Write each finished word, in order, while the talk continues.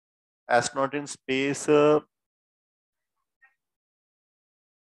Astronaut in space,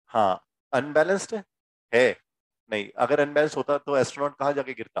 हाँ unbalanced है। नहीं, अगर अनबैलेंस होता तो एस्ट्रोनॉट कहाँ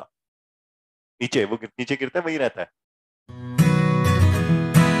जाके गिरता? नीचे, वो नीचे गिरता है, वही रहता है।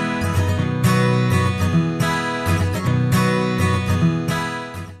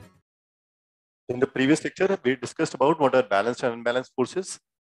 In the previous lecture, we discussed about what are balanced and unbalanced forces.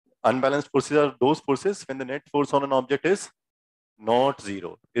 Unbalanced forces are those forces when the net force on an object is not zero.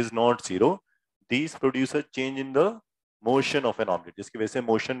 These produce a change in the motion of an object, जिसकी वजह से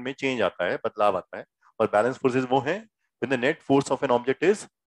motion में change आता है, बदलाव आता है। और बैलेंस फोर्सेस वो हैं when the net force of an object is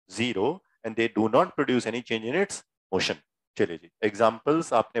zero and they do not produce any change in its motion. चलिए जी,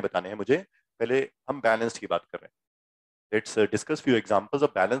 एग्जांपल्स आपने बताने हैं मुझे। पहले हम बैलेंस की बात कर रहे हैं। Let's discuss few examples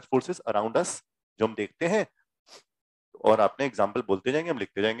of balance forces around us जो हम देखते हैं, और आपने एग्जांपल बोलते जाएंगे, हम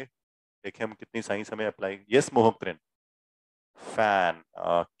लिखते जाएंगे। देखिए हम कितनी सही समय apply. Yes Mohammad, fan,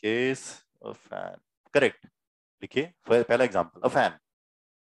 case fan, correct. लिखिए पहला एग्जांपल, अ फैन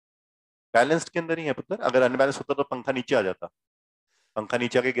बैलेंस्ड के अंदर ही है पुत्र। अगर अनबैलेंस होता तो पंखा नीचे आ जाता। पंखा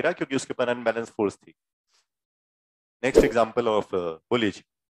नीचे आके गिरा क्योंकि उसके ऊपर अनबैलेंस फोर्स थी। नेक्स्ट एग्जांपल ऑफ, बोलिए जी।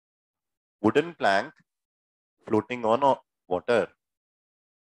 Wooden plank floating on water.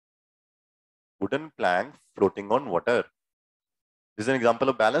 Wooden plank floating on water is an example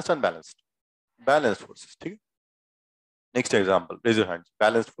of balanced unbalanced. Balanced forces, ठीक है। Next example, raise your hands.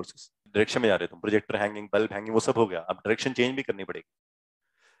 Balanced forces, direction में जा रहे हो तुम, projector hanging, bulb hanging, वो सब हो गया। अब डायरेक्शन चेंज भी करनी पड़ेगी।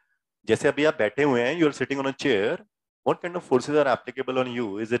 जैसे अभी आप बैठे हुए हैं, you are sitting on a chair, what kind of forces are applicable on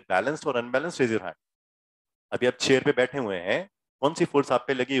you? Is it balanced और अनबैलेंस्ड? Raise your hand. अभी आप चेयर पे बैठे हुए हैं, कौन सी फोर्स आप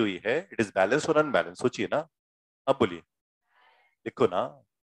पे लगी हुई है? इट इज बैलेंस्ड और अनबैलेंस्ड? सोचिए ना, अब बोलिए, लिखो ना।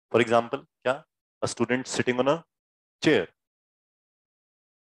 फॉर एग्जाम्पल क्या? A student sitting on a chair,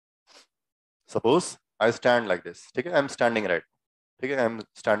 suppose I stand like this, ठीक है, आई एम स्टैंडिंग राइट, ठीक है, I am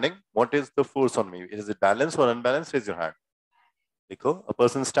standing, what is the force on me? Is it balance और अनबैलेंस? Raise your hand. लिखो, a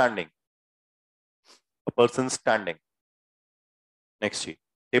person standing, a person standing. Next ji,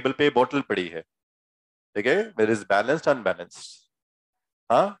 table पे bottle पड़ी है, ठीक है, देयर इज बैलेंस्ड अनबैलेंस्ड?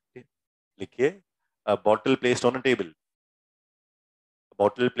 हाँ, लिखिए, अ bottle placed on a table,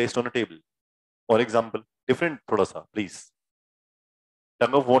 bottle placed on a table. और एग्जांपल डिफरेंट थोड़ा सा please.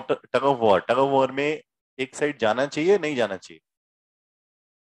 Tug of water, tug of war, tug of war में एक साइड जाना चाहिए, नहीं जाना चाहिए?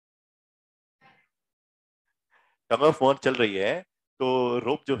 टग ऑफ वॉर चल रही है तो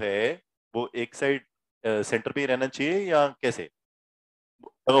रोप जो है वो एक साइड सेंटर पे ही रहना चाहिए या कैसे?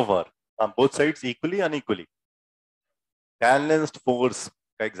 Tug of war, both sides equally unequally? Balanced force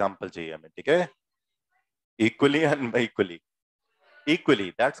का एग्जांपल चाहिए हमें, ठीक है। Equally unequally? equally,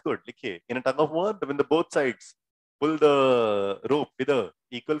 that's good. लिखिए, in a tug of war when the both sides pull the rope with a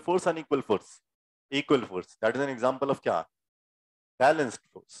equal force, unequal force, equal force, that is an example of क्या? Balanced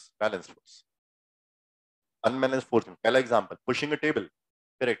force, balanced force। unbalanced force में पहला example, pushing a table,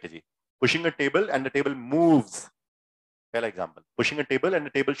 correct है जी। pushing a table and the table moves, पहला example। pushing a table and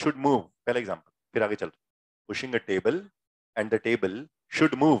the table should move, पहला example। फिर आगे चल, pushing a table and the table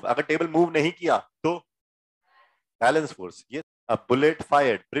should move, अगर table move नहीं किया तो बैलेंस फोर्स। ये अब बुलेट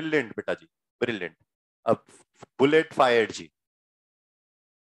फायर्ड, ब्रिलियंट बेटा जी, ब्रिलियंट। अब बुलेट फायर्ड जी,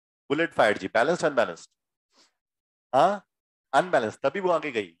 बुलेट फायर्ड जी, बैलेंस्ड अनबैलेंस्ड? हाँ, अनबैलेंस, तभी वो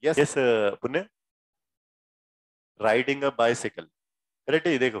आगे गई। यस यस पुण्य। राइडिंग अ बाइसिकल, करेक्ट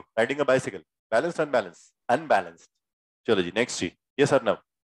है, देखो riding a bicycle, balanced unbalance? Unbalanced. चलो जी नेक्स्ट जी, यस अर्नव,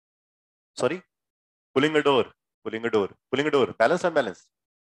 सॉरी, पुलिंग अ डोर, पुलिंग अ डोर, पुलिंग अ डोर, बैलेंस्ड अनबैलेंस्ड?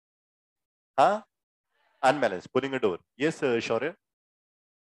 हाँ, unbalanced, pulling a door. Yes Shaurya.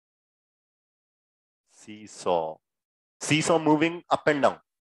 Seesaw, seesaw moving up and down,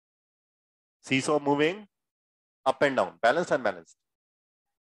 seesaw moving up and down, balanced unbalanced?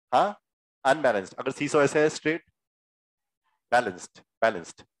 हाँ, unbalanced. अगर seesaw ऐसे है straight, balanced,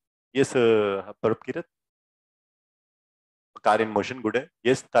 balanced. Yes परपकिरत, car in motion, good है।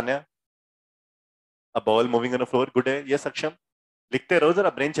 Yes Tanya, a ball moving on a floor, good है। Yes अक्षम, लिखते रहो जरा,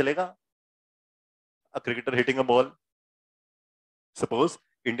 ब्रेन चलेगा। A cricketer hitting a ball, suppose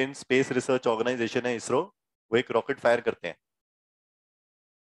Indian space research organisation है इसरो, वो एक रॉकेट फायर करते हैं,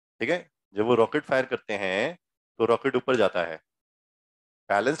 ठीक है। जब वो रॉकेट फायर करते हैं तो रॉकेट ऊपर जाता है,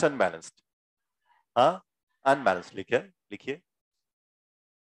 बैलेंस्ड अनबैलेंस्ड? हाँ, अनबैलेंस्ड। लिखिए, लिखिए,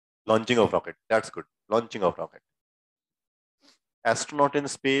 launching of rocket, that's good, launching of rocket. Astronaut in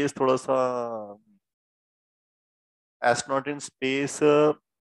space, थोड़ा सा एस्ट्रोनॉट इन स्पेस,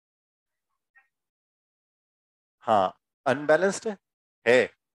 हाँ अनबैलेंस्ड है।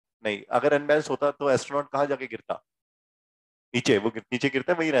 नहीं, अगर अनबैलेंस होता तो एस्ट्रोनॉट कहाँ जाके गिरता? नीचे, वो नीचे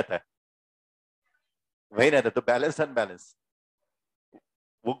गिरता है, वही रहता है, वही रहता है। तो बैलेंस अनबैलेंस?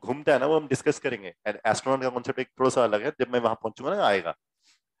 वो घूमता है ना, वो हम डिस्कस करेंगे। एस्ट्रोनॉट का कॉन्सेप्ट एक थोड़ा सा अलग है, जब मैं वहां पहुंचूंगा ना आएगा।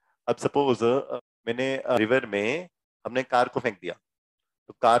 अब सपोज मैंने रिवर में हमने कार को फेंक दिया,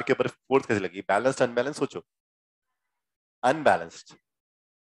 तो कार के ऊपर फोर्स कैसे लगी? बैलेंस्ड अनबैलेंस सोचो। अनबैलेंस्ड।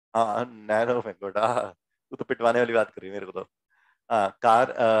 हाँ, नैरो फेंको। तू तो पिटवाने वाली बात कर रही है मेरे को तो। हाँ,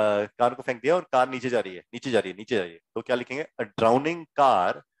 कार को फेंक दिया और कार नीचे जा रही है, नीचे जा रही है, नीचे जा रही है, तो क्या लिखेंगे? अ ड्राउनिंग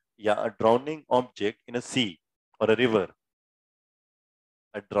कार या अ ड्राउनिंग ऑब्जेक्ट इन अ सी और a river.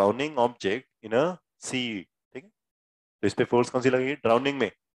 A drowning object in अ सी। ठीक है, तो इस पे फोर्स कौन सी लगेगी? ड्राउनिंग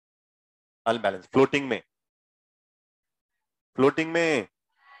में अनबैलेंस, फ्लोटिंग में, फ्लोटिंग में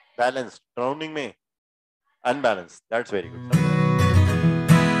बैलेंस, ड्राउनिंग में अनबैलेंस। That's very good.